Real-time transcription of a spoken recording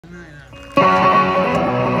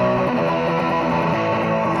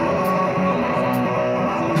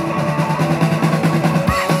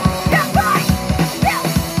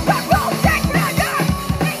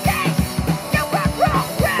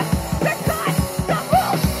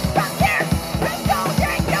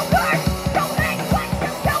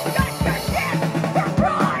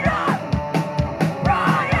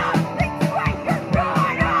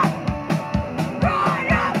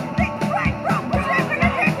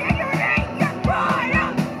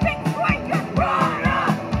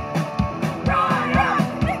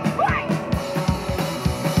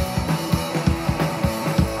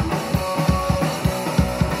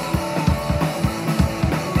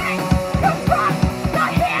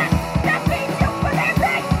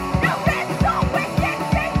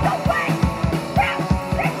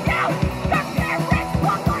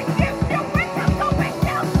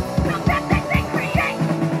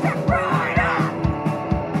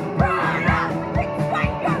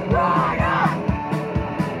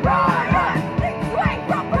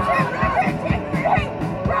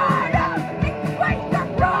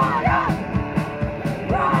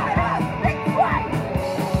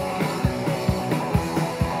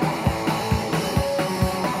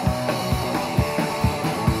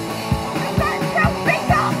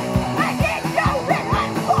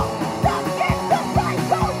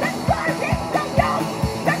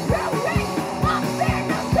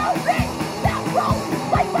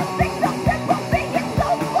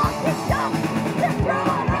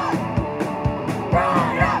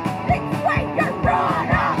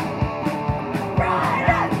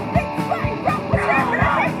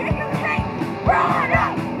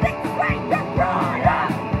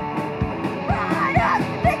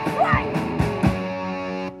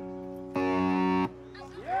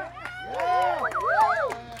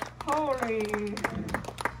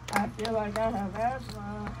I feel like I have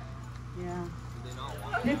asthma. Yeah.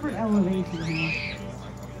 Different elevation here.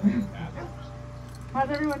 How's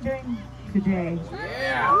everyone doing today?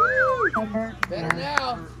 Yeah! Sunburnt? Better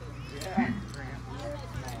now! Yeah.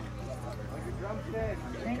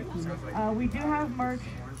 Thank you. We do have merch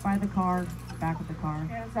by the car, back of the car.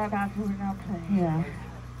 Yes, that's after we're not playing. Yeah.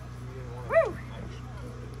 Woo!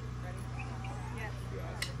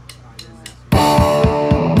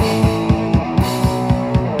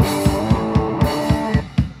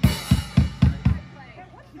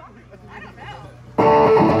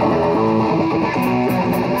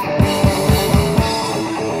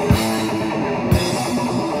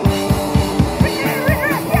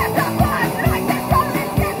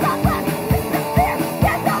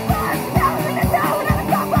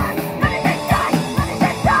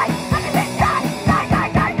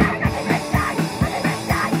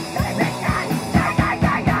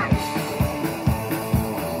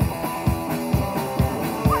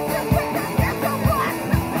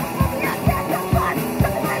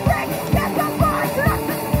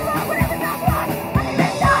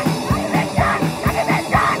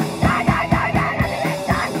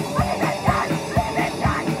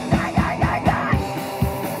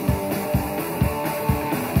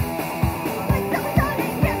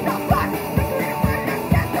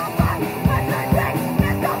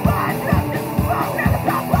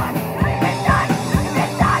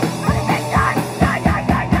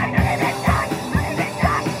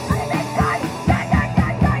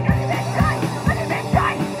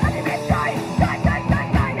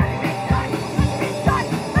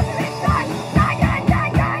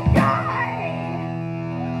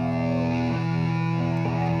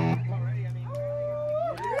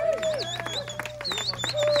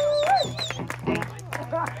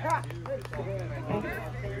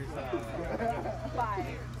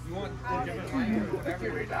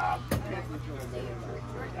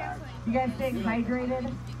 You guys staying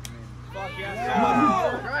hydrated? Fuck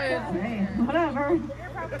yeah! Trying! Hey, whatever.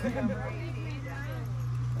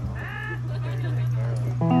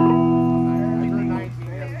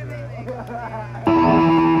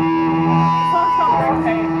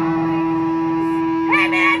 Hey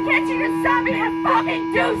man, can't you just stop being a fucking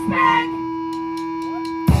douchebag?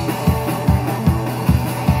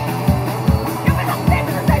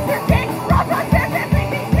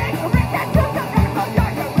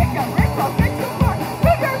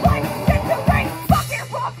 Fuck your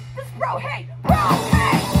book! This bro hate! Bro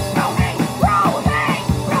hate! Bro hate!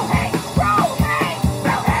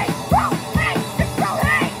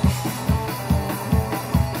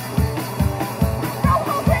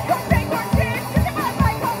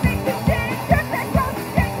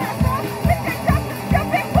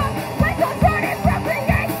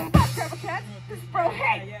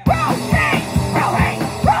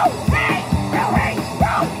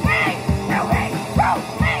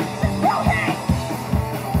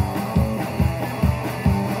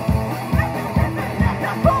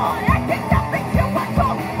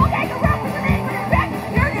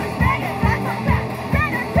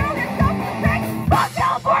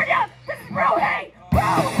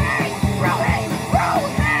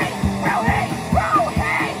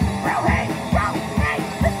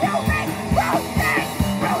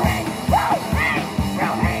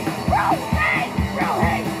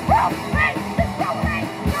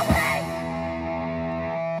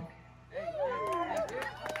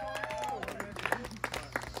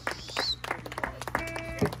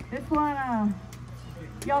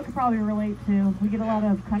 probably relate to. We get a lot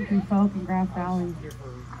of country folk in Grass Valley. Here for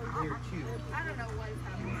a year or two. I don't know what is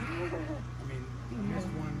happening. I mean, this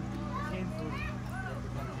one came from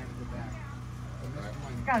the back. And this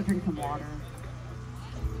one, Gotta drink some water.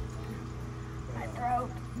 My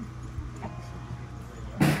throat.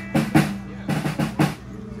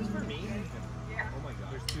 Is this for me? Yeah. Oh my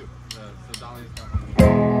god. There's two. So Dolly's got one.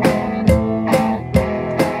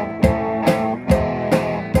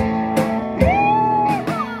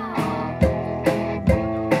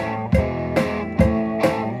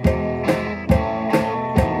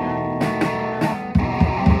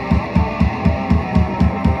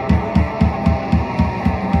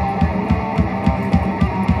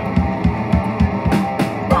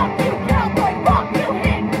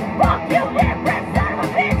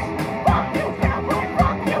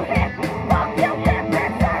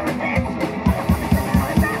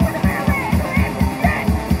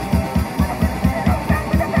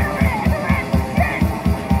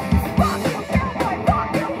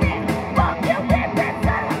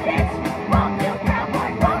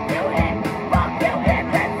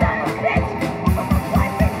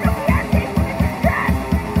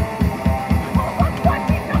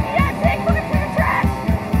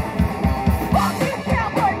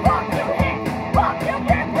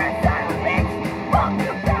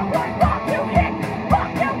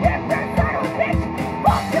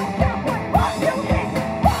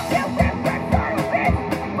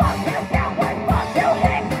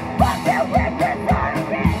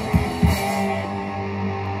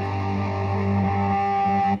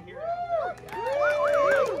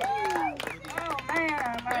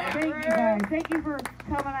 Thank you for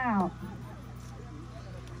coming out.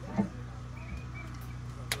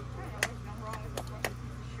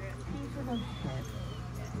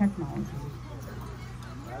 Technology.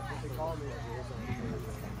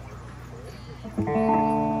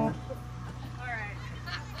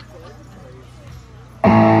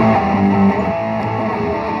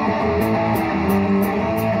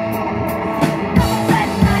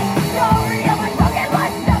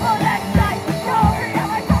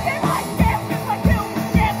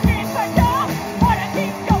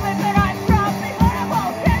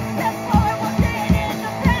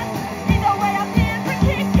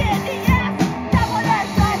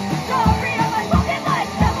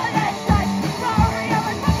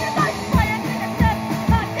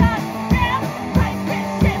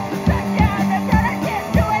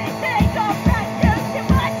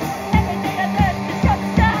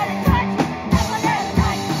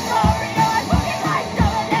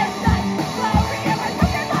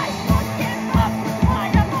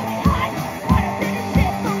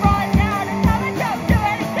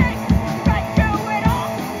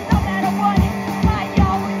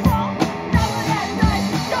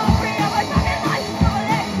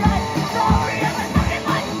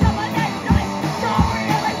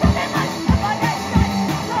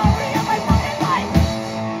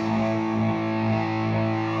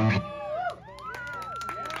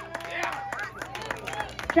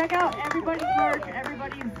 Check out everybody's merch,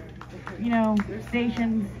 everybody's,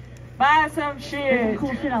 stations. Buy some shit. There's some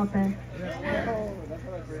cool shit out there.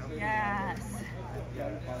 Yes.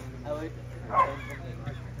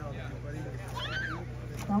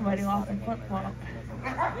 Somebody lost a flip-flop.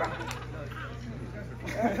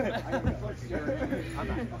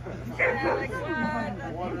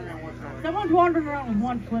 Someone's wandering around with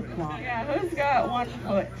one flip-flop. Yeah, who's got one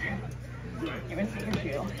foot? Give us your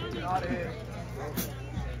shoe.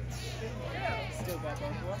 Still got both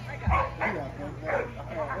of them? I got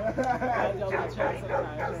both. I double check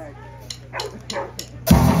sometimes.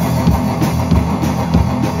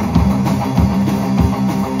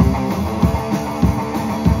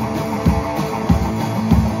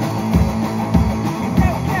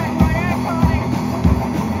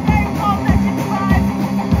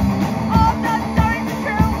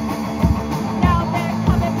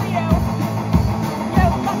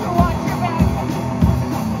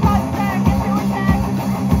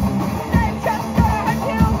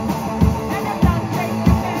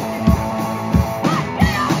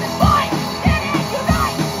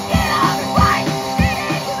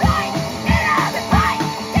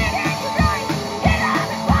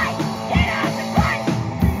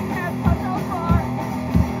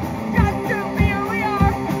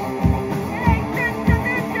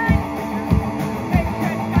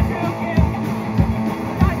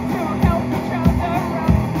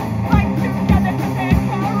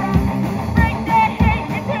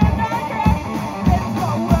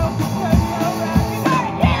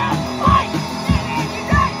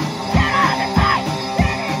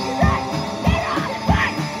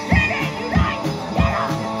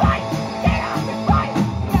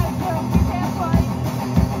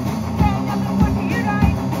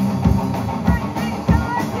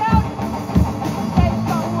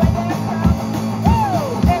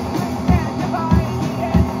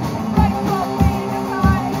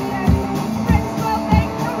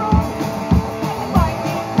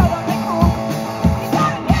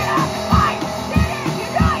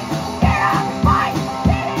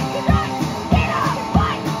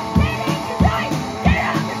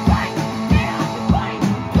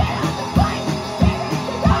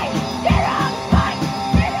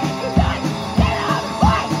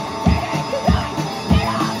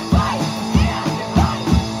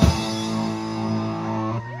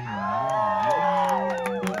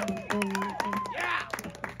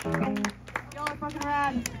 Y'all are fucking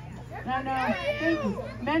rad. I know. Thank you.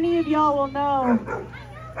 Many of y'all will know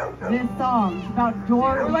this song about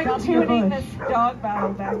George We're like W. tuning Bush. this dog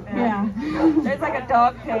battle back there. Yeah. There's like a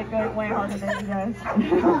dog pig going way harder than you guys.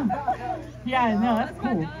 Yeah, no, that's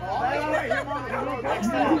cool.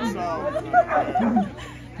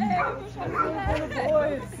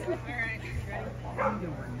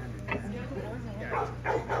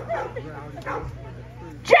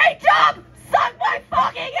 J-Dub, suck my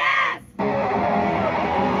fucking ass!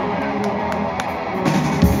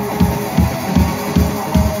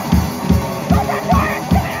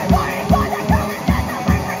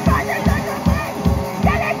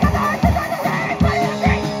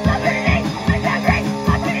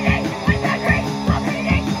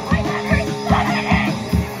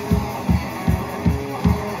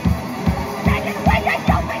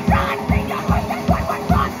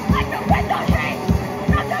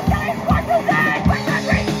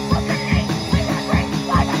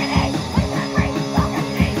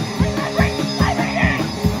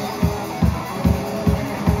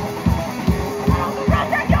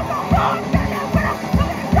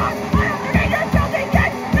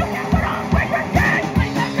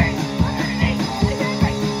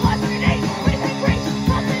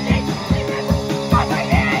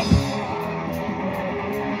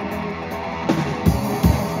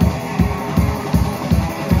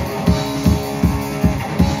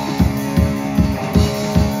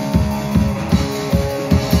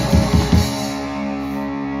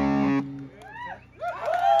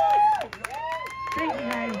 Thank you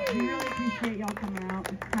guys. We really appreciate y'all coming out,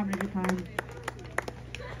 having a good time.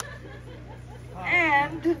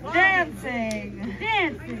 And dancing.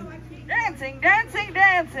 Dancing. Dancing, dancing,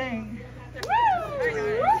 dancing.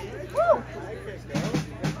 Woo!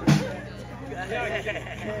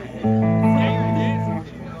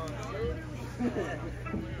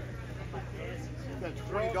 That's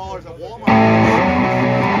 $20 at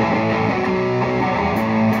Walmart.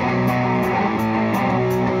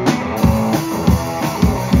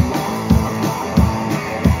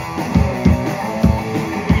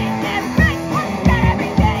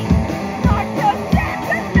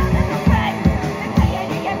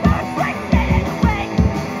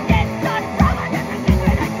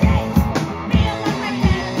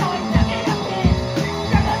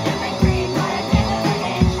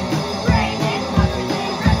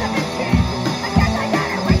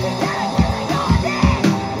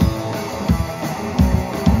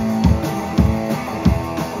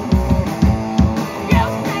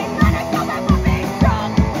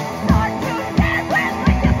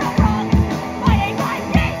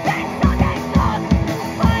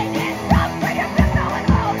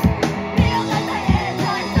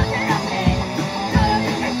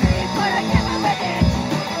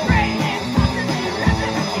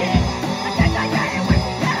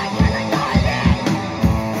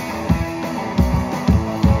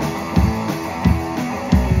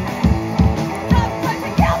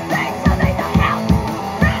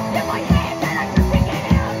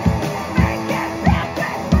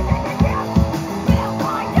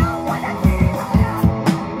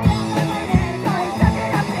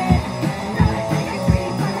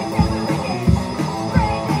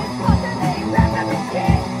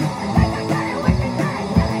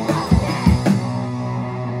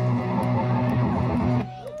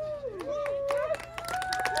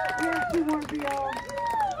 We have two more for y'all.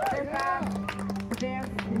 They're fast. Dance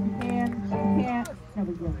if you can. If you can't, no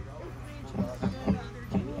big deal.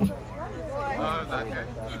 Oh, that guy.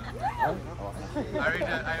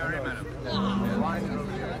 I already met him.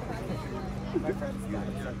 Thank you guys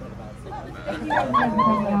again for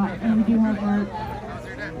coming out. And we do have merch.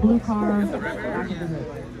 Blue car.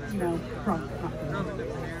 You know, from.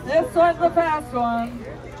 This one's the fast one.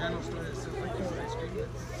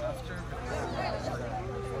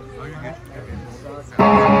 Oh, you're good.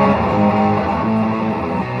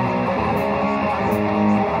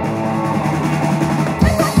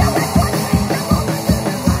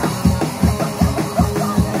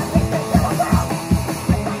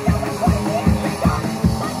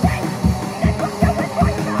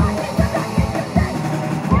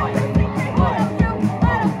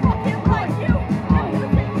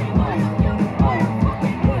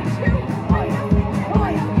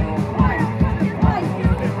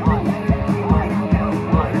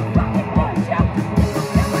 Fucking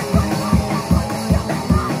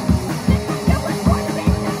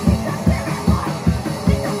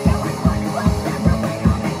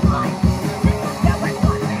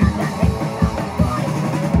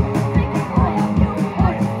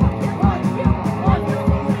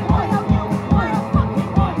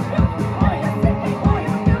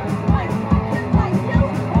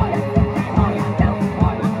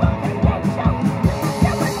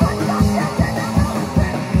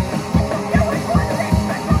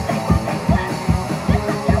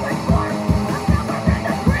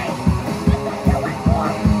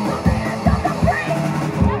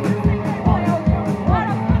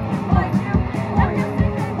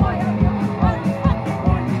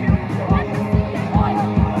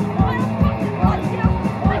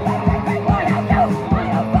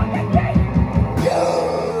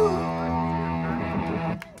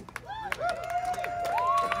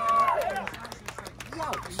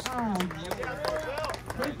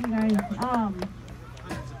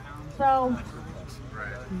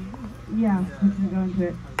Yeah, we can go into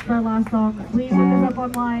it. For our last song, please look us up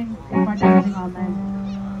online and find everything on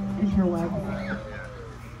the interwebs.